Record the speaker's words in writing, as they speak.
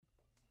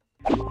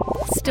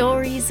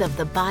Stories of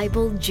the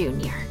Bible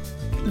Junior.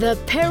 The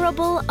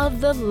Parable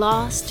of the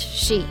Lost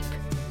Sheep.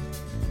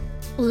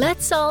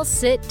 Let's all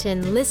sit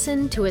and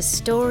listen to a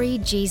story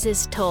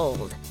Jesus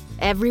told.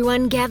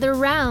 Everyone gather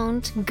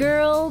round,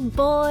 girl,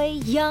 boy,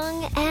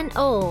 young, and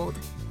old.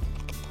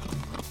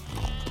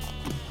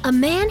 A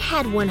man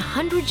had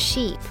 100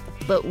 sheep,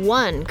 but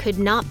one could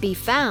not be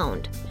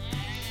found.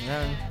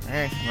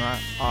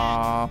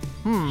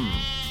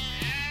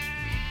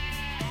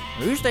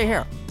 You stay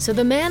here. So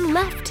the man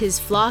left his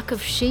flock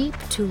of sheep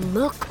to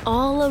look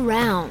all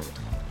around.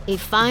 He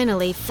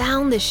finally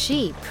found the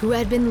sheep who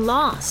had been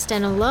lost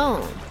and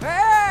alone.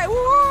 Hey,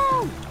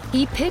 woo!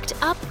 He picked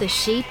up the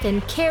sheep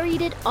and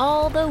carried it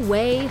all the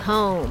way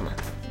home.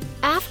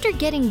 After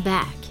getting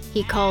back,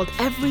 he called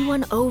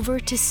everyone over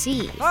to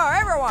see. Oh,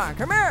 everyone,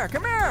 come here,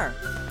 come here.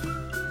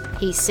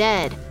 He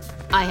said,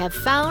 "I have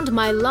found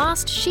my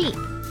lost sheep.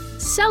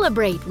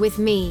 Celebrate with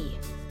me."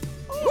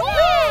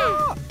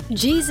 Yeah!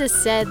 Jesus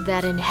said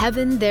that in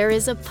heaven there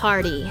is a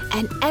party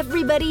and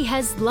everybody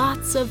has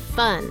lots of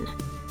fun.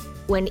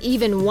 When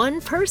even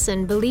one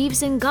person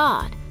believes in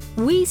God,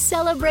 we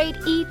celebrate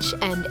each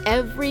and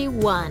every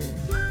one.